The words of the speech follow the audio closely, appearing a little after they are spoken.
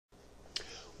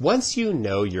Once you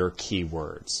know your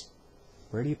keywords,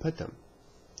 where do you put them?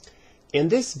 In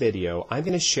this video, I'm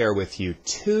going to share with you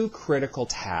two critical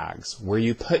tags where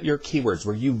you put your keywords,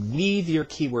 where you weave your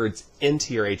keywords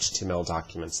into your HTML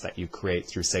documents that you create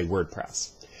through, say,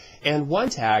 WordPress, and one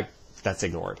tag that's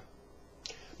ignored.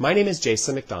 My name is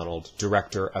Jason McDonald,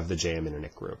 Director of the JM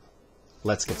Internet Group.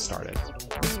 Let's get started.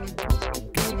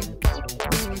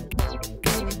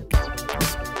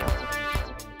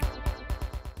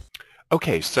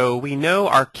 Okay, so we know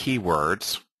our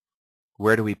keywords.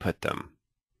 Where do we put them?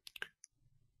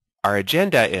 Our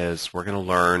agenda is we're going to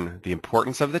learn the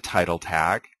importance of the title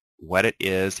tag, what it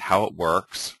is, how it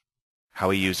works, how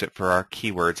we use it for our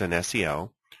keywords and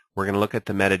SEO. We're going to look at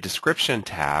the meta description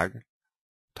tag,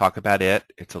 talk about it.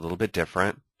 It's a little bit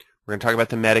different. We're going to talk about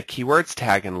the meta keywords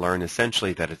tag and learn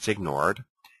essentially that it's ignored.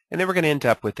 And then we're going to end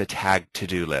up with the tag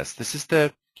ToDo List. This is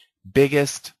the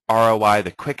biggest ROI,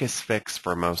 the quickest fix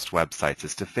for most websites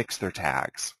is to fix their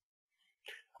tags.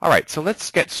 All right, so let's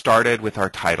get started with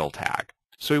our title tag.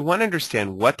 So we want to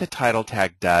understand what the title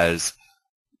tag does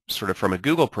sort of from a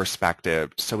Google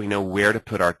perspective so we know where to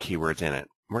put our keywords in it.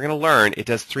 We're going to learn it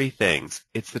does three things.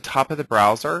 It's the top of the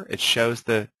browser. It shows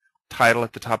the title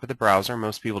at the top of the browser.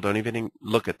 Most people don't even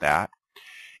look at that.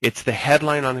 It's the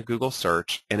headline on a Google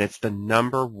search, and it's the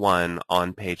 #1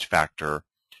 on-page factor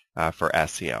for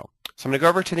SEO. So I'm going to go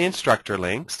over to the instructor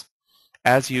links.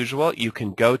 As usual, you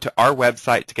can go to our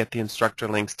website to get the instructor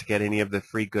links to get any of the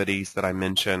free goodies that I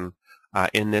mention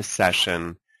in this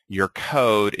session. Your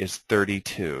code is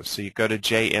 32. So you go to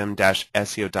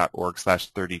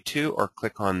jm-seo.org/32 or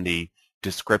click on the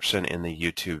description in the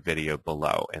YouTube video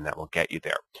below, and that will get you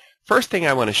there. First thing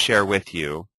I want to share with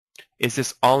you is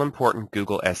this all-important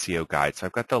Google SEO guide. So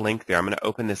I've got the link there. I'm going to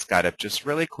open this guide up just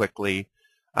really quickly.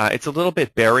 It's a little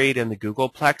bit buried in the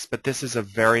Googleplex, but this is a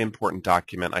very important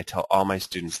document. I tell all my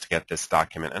students to get this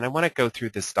document, and I want to go through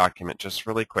this document just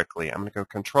really quickly. I'm going to go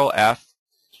Control F,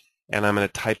 and I'm going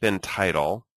to type in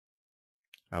title.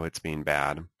 Oh, it's being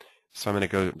bad. So I'm going to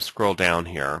go scroll down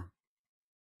here.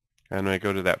 And I'm going to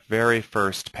go to that very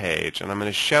first page, and I'm going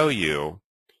to show you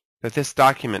that this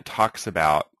document talks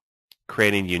about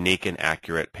creating unique and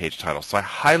accurate page titles. So I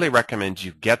highly recommend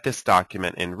you get this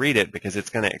document and read it because it's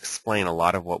going to explain a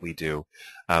lot of what we do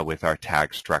with our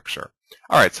tag structure.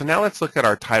 All right, so now let's look at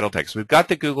our title tag. So we've got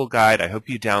the Google Guide. I hope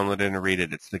you download it and read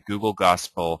it. It's the Google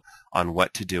Gospel on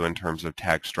what to do in terms of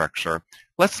tag structure.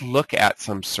 Let's look at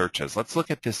some searches. Let's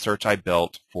look at this search I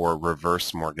built for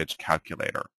reverse mortgage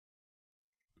calculator.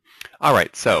 All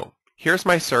right, so here's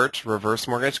my search, reverse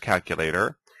mortgage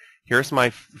calculator. Here's my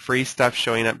free stuff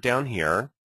showing up down here.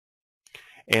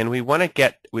 And we want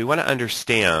to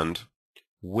understand,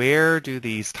 where do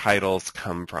these titles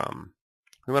come from?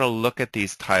 We want to look at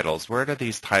these titles. Where do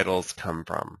these titles come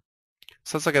from?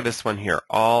 So let's look at this one here,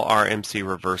 all RMC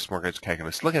reverse mortgage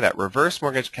calculator. So look at that, reverse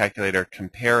mortgage calculator,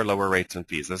 compare lower rates and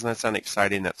fees. Doesn't that sound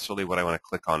exciting? That's really what I want to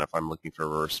click on if I'm looking for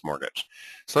reverse mortgage.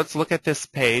 So let's look at this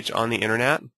page on the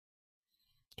internet.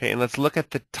 Okay, and let's look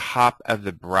at the top of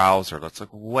the browser. Let's look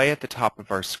way at the top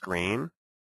of our screen.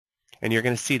 And you're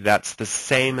going to see that's the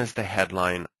same as the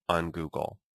headline on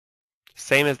Google.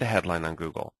 Same as the headline on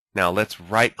Google. Now let's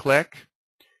right-click,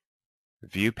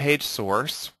 View Page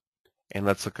Source, and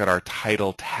let's look at our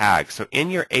title tag. So in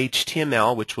your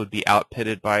HTML, which would be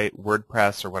outputted by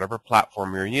WordPress or whatever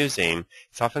platform you're using,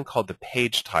 it's often called the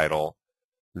page title.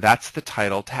 That's the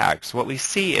title tag. So what we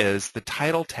see is the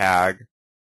title tag.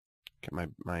 Get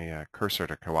my cursor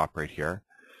to cooperate here.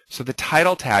 So the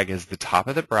title tag is the top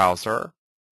of the browser.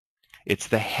 It's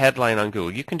the headline on Google.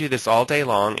 You can do this all day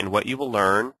long, and what you will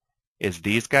learn is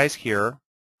these guys here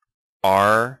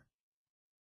are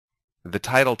the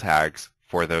title tags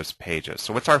for those pages.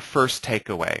 So what's our first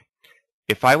takeaway?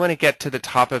 If I want to get to the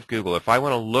top of Google, if I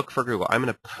want to look for Google, I'm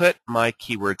going to put my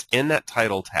keywords in that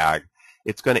title tag.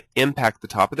 It's going to impact the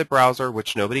top of the browser,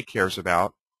 which nobody cares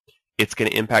about. It's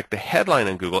going to impact the headline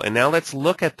on Google. And now let's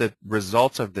look at the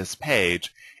results of this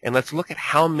page, and let's look at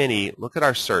how many, look at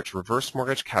our search, reverse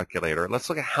mortgage calculator. Let's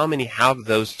look at how many have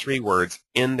those three words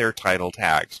in their title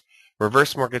tags.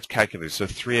 Reverse mortgage calculator, so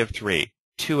 3 of 3,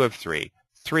 2 of 3,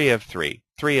 3 of 3,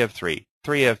 3 of 3,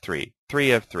 3 of 3,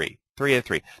 3 of 3, 3 of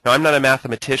 3. Now, I'm not a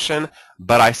mathematician,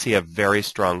 but I see a very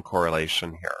strong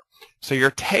correlation here. So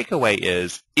your takeaway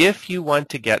is, if you want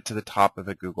to get to the top of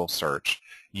a Google search,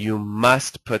 you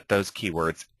must put those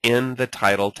keywords in the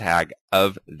title tag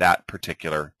of that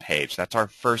particular page. That's our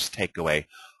first takeaway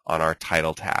on our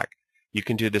title tag. You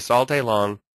can do this all day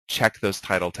long. Check those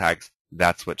title tags.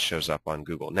 That's what shows up on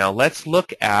Google. Now let's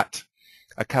look at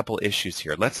a couple issues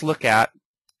here. Let's look at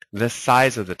the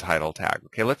size of the title tag.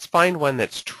 Okay, let's find one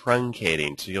that's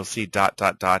truncating. So you'll see ...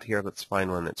 here. Let's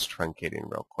find one that's truncating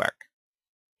real quick.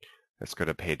 Let's go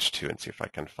to page 2 and see if I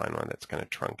can find one that's going to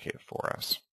truncate for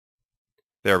us.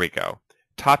 There we go.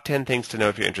 Top 10 things to know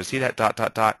if you're interested. See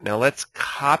that ... Now let's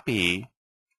copy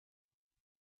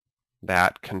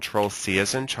that, Control C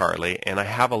as in Charlie, and I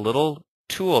have a little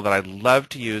tool that I love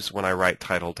to use when I write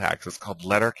title tags. It's called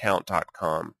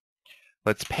lettercount.com.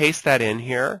 Let's paste that in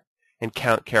here and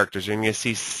count characters. You're going to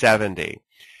see 70.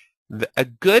 A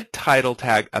good title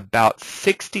tag, about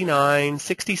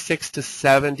 66 to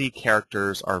 70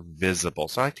 characters are visible.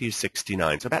 So I like to use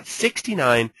 69. So about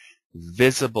 69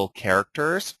 visible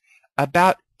characters.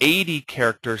 About 80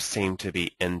 characters seem to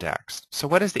be indexed. So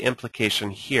what is the implication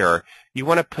here? You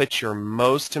want to put your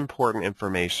most important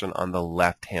information on the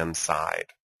left-hand side.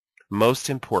 Most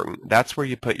important. That's where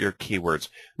you put your keywords.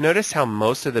 Notice how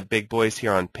most of the big boys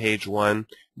here on page 1,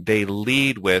 they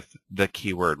lead with the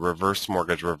keyword reverse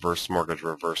mortgage, reverse mortgage,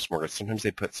 reverse mortgage. Sometimes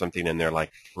they put something in there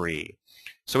like free.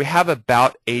 So we have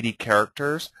about 80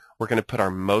 characters. We're going to put our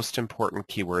most important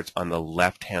keywords on the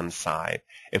left-hand side.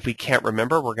 If we can't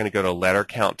remember, we're going to go to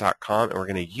lettercount.com and we're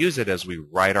going to use it as we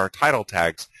write our title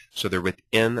tags so they're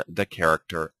within the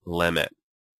character limit.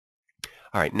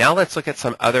 All right, now let's look at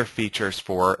some other features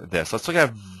for this. Let's look at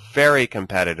a very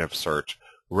competitive search,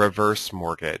 reverse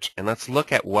mortgage, and let's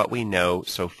look at what we know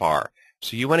so far.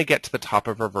 So you want to get to the top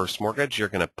of reverse mortgage. You're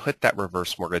going to put that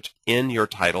reverse mortgage in your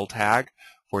title tag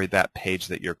for that page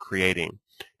that you're creating.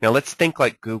 Now let's think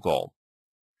like Google.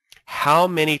 How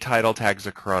many title tags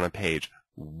occur on a page?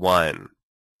 1.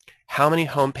 How many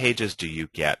home pages do you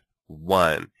get?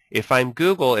 1. If I'm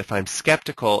Google, if I'm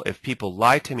skeptical, if people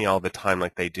lie to me all the time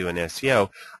like they do in SEO,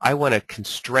 I want to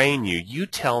constrain you. You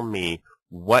tell me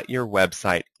what your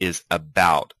website is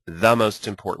about, the most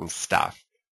important stuff.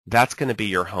 That's going to be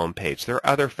your home page. There are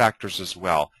other factors as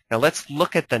well. Now let's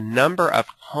look at the number of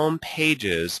home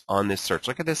pages on this search.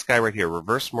 Look at this guy right here,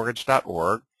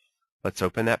 reversemortgage.org. Let's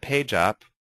open that page up.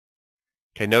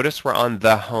 Okay, notice we're on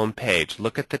the home page.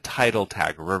 Look at the title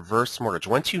tag, reverse mortgage.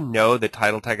 Once you know the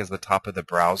title tag is the top of the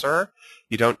browser,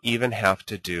 you don't even have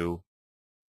to do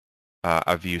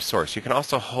a view source. You can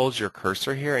also hold your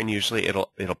cursor here, and usually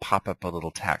it'll pop up a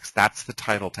little text. That's the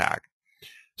title tag.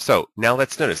 So now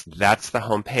let's notice that's the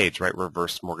home page, right?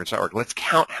 Reversemortgage.org. Let's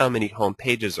count how many home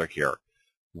pages are here.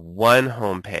 1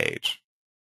 home page.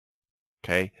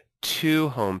 Okay, 2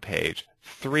 home page,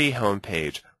 3 home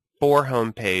page, 4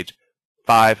 home page,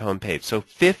 5 home page. So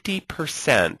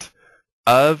 50%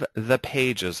 of the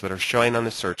pages that are showing on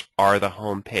the search are the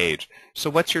home page. So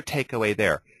what's your takeaway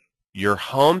there? Your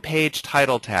home page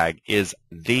title tag is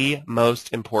the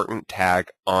most important tag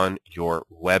on your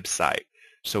website.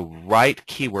 So write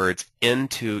keywords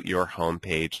into your home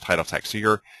page title tag. So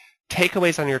your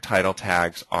takeaways on your title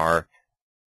tags are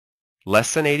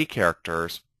less than 80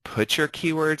 characters. Put your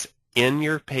keywords in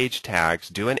your page tags,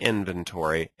 do an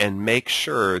inventory, and make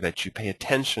sure that you pay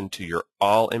attention to your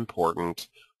all-important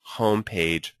home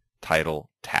page title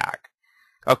tag.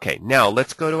 Okay, now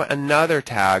let's go to another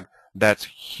tag that's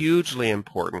hugely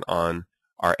important on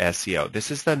our SEO. This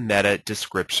is the meta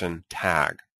description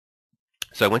tag.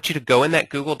 So I want you to go in that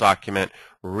Google document,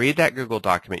 read that Google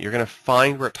document. You're going to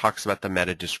find where it talks about the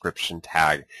meta description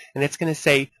tag. And it's going to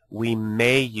say, we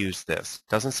may use this. It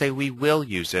doesn't say we will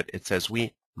use it. It says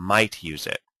we might use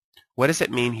it. What does it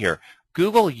mean here?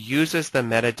 Google uses the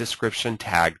meta description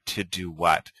tag to do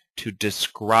what? To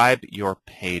describe your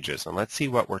pages. And let's see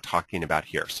what we're talking about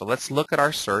here. So let's look at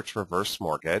our search, reverse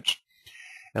mortgage,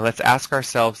 and let's ask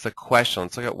ourselves the question.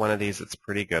 Let's look at one of these that's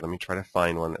pretty good. Let me try to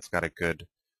find one that's got a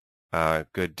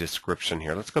good description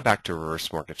here. Let's go back to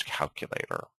reverse mortgage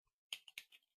calculator.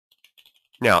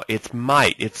 Now, it's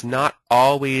might. It's not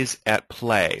always at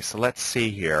play. So let's see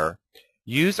here.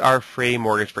 Use our free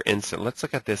mortgage for instant. Let's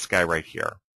look at this guy right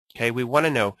here. Okay, we want to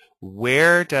know,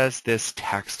 where does this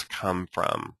text come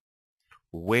from?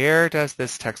 Where does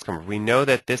this text come from? We know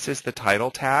that this is the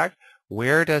title tag.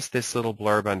 Where does this little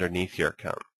blurb underneath here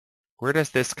come? Where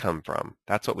does this come from?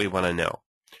 That's what we want to know. All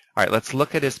right, let's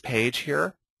look at his page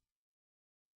here.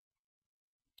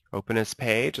 Open his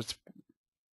page. Let's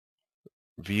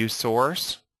view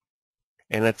source.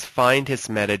 And let's find his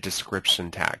meta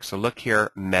description tag. So look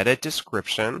here, meta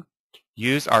description.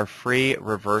 Use our free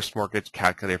reverse mortgage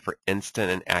calculator for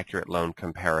instant and accurate loan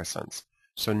comparisons.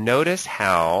 So notice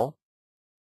how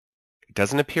it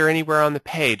doesn't appear anywhere on the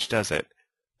page, does it?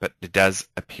 But it does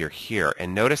appear here.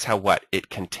 And notice how what? It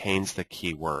contains the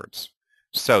keywords.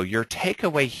 So your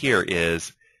takeaway here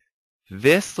is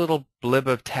this little blib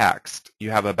of text,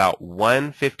 you have about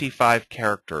 155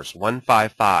 characters,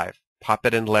 155. pop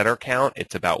it in letter count,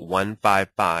 it's about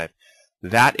 155.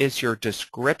 That is your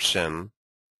description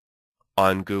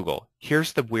on Google.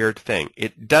 Here's the weird thing.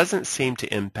 It doesn't seem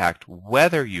to impact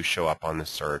whether you show up on the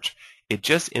search. It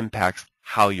just impacts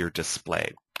how you're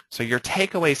displayed. So your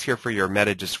takeaways here for your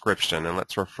meta description, and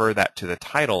let's refer that to the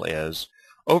title, is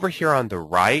over here on the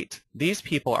right, these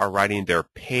people are writing their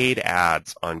paid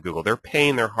ads on Google. They're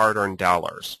paying their hard-earned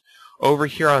dollars. Over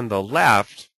here on the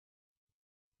left,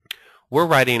 we're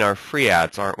writing our free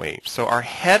ads, aren't we? So our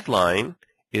headline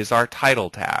is our title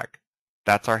tag.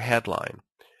 That's our headline.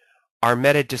 Our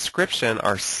meta description,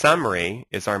 our summary,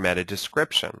 is our meta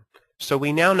description. So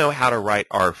we now know how to write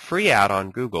our free ad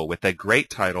on Google with a great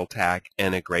title tag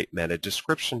and a great meta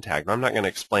description tag. Now, I'm not going to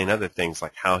explain other things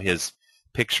like how his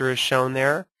picture is shown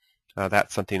there.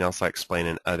 That's something else I explain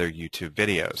in other YouTube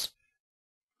videos.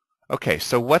 Okay,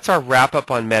 so what's our wrap-up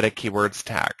on meta keywords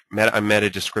tag, meta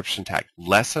description tag?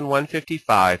 Lesson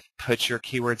 155, put your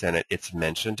keywords in it. It's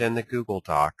mentioned in the Google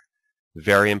Doc.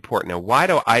 Very important. Now, why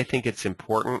do I think it's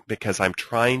important? Because I'm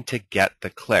trying to get the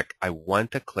click. I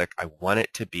want the click. I want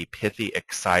it to be pithy,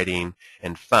 exciting,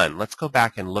 and fun. Let's go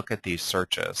back and look at these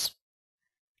searches.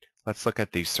 Let's look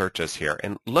at these searches here,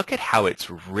 and look at how it's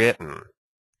written.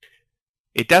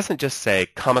 It doesn't just say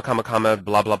comma, comma, comma,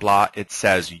 blah, blah, blah. It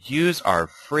says use our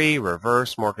free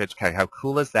reverse mortgage. Okay, how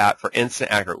cool is that for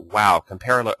instant accurate? Wow,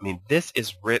 compare. I mean, this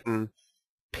is written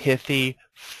pithy,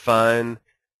 fun,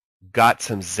 got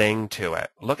some zing to it.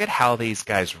 Look at how these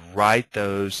guys write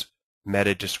those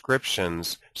meta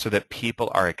descriptions so that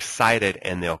people are excited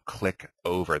and they'll click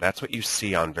over. That's what you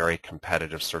see on very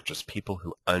competitive searches, people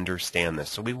who understand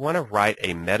this. So we want to write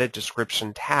a meta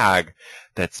description tag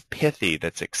that's pithy,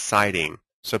 that's exciting,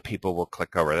 so people will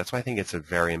click over. That's why I think it's a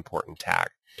very important tag.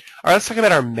 All right, let's talk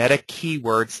about our meta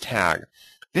keywords tag.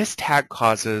 This tag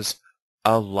causes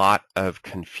a lot of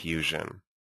confusion.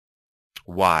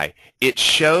 Why? It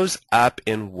shows up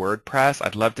in WordPress.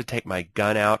 I'd love to take my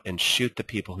gun out and shoot the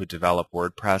people who develop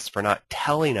WordPress for not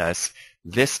telling us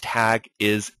this tag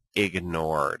is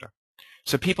ignored.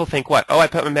 So people think, what? Oh, I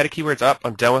put my meta keywords up.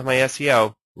 I'm done with my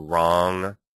SEO.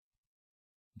 Wrong.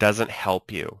 Doesn't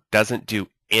help you. Doesn't do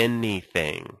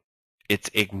anything. It's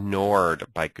ignored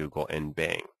by Google and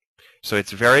Bing. So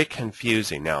it's very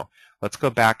confusing. Now, let's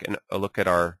go back and look at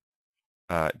our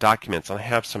documents. I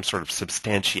have some sort of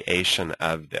substantiation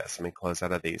of this. Let me close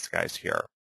out of these guys here.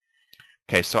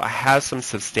 Okay, so I have some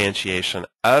substantiation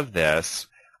of this.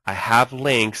 I have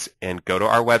links, and go to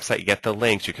our website. You get the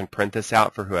links. You can print this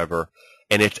out for whoever,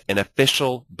 and it's an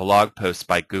official blog post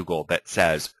by Google that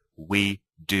says we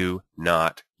do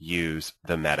not use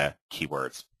the meta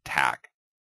keywords tag.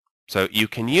 So you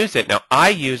can use it. Now, I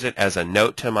use it as a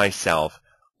note to myself.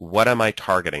 What am I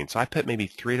targeting? So I put maybe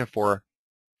 3 to 4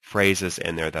 phrases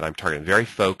in there that I'm targeting, very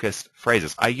focused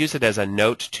phrases. I use it as a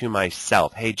note to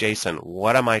myself. Hey, Jason,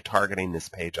 what am I targeting this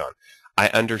page on? I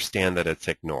understand that it's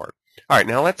ignored. All right,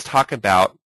 now let's talk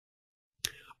about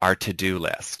our to-do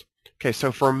list. Okay,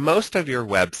 so for most of your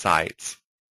websites,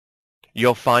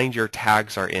 you'll find your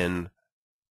tags are in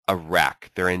a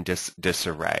wreck. They're in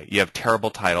disarray. You have terrible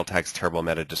title tags, terrible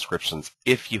meta descriptions,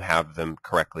 if you have them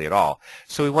correctly at all.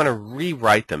 So we want to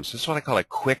rewrite them. So this is what I call a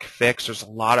quick fix. There's a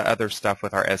lot of other stuff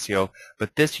with our SEO,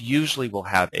 but this usually will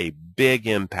have a big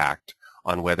impact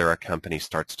on whether a company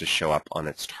starts to show up on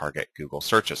its target Google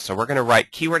searches. So we're going to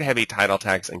write keyword-heavy title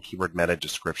tags and keyword meta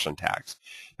description tags.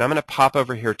 Now I'm going to pop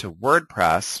over here to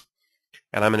WordPress,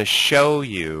 and I'm going to show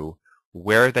you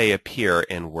where they appear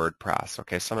in WordPress.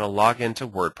 Okay, so I'm going to log into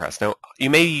WordPress. Now, you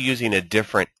may be using a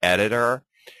different editor,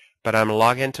 but I'm going to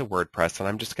log into WordPress, and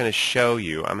I'm just going to show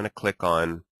you. I'm going to click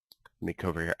on, let me go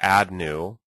over here, Add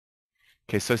New.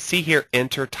 Okay, so see here,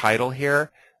 enter title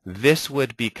here. This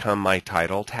would become my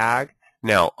title tag.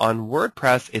 Now, on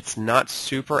WordPress, it's not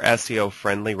super SEO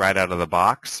friendly right out of the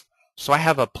box, so I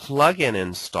have a plugin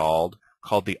installed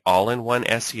called the All-in-One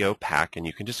SEO Pack, and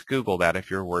you can just Google that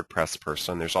if you're a WordPress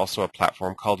person. There's also a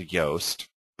platform called Yoast.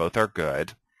 Both are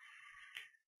good.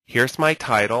 Here's my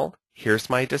title. Here's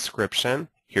my description.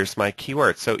 Here's my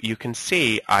keyword. So you can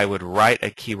see I would write a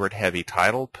keyword-heavy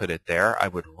title, put it there. I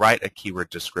would write a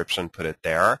keyword description, put it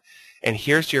there. And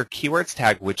here's your keywords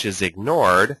tag, which is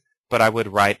ignored, but I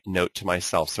would write note to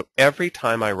myself. So every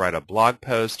time I write a blog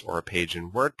post or a page in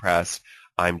WordPress,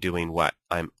 I'm doing what?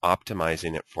 I'm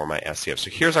optimizing it for my SEO. So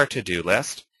here's our to-do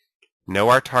list. Know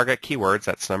our target keywords.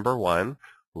 That's number 1.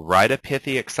 Write a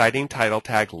pithy, exciting title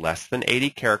tag, less than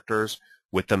 80 characters,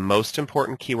 with the most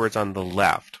important keywords on the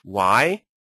left. Why?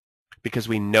 Because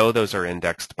we know those are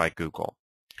indexed by Google.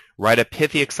 Write a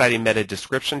pithy, exciting meta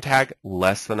description tag,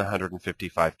 less than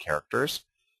 155 characters.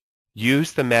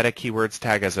 use the meta keywords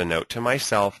tag as a note to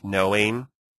myself, knowing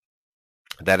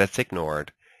that it's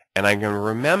ignored. And I'm going to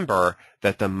remember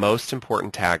that the most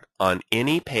important tag on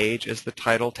any page is the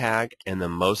title tag, and the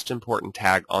most important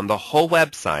tag on the whole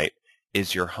website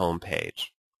is your home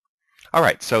page. All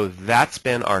right, so that's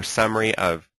been our summary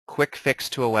of quick fix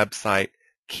to a website,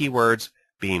 keywords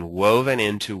being woven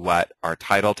into what our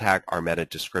title tag, our meta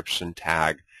description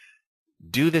tag.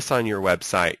 Do this on your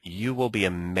website. You will be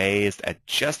amazed at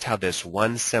just how this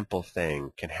one simple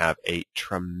thing can have a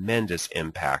tremendous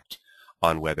impact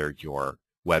on whether your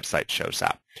website shows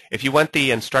up. If you want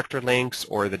the instructor links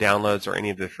or the downloads or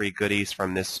any of the free goodies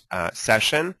from this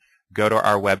session, go to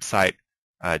our website,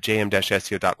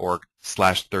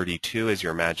 jm-seo.org/32 is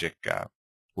your magic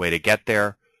way to get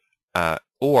there,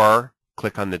 or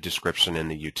click on the description in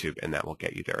the YouTube, and that will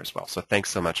get you there as well. So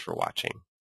thanks so much for watching.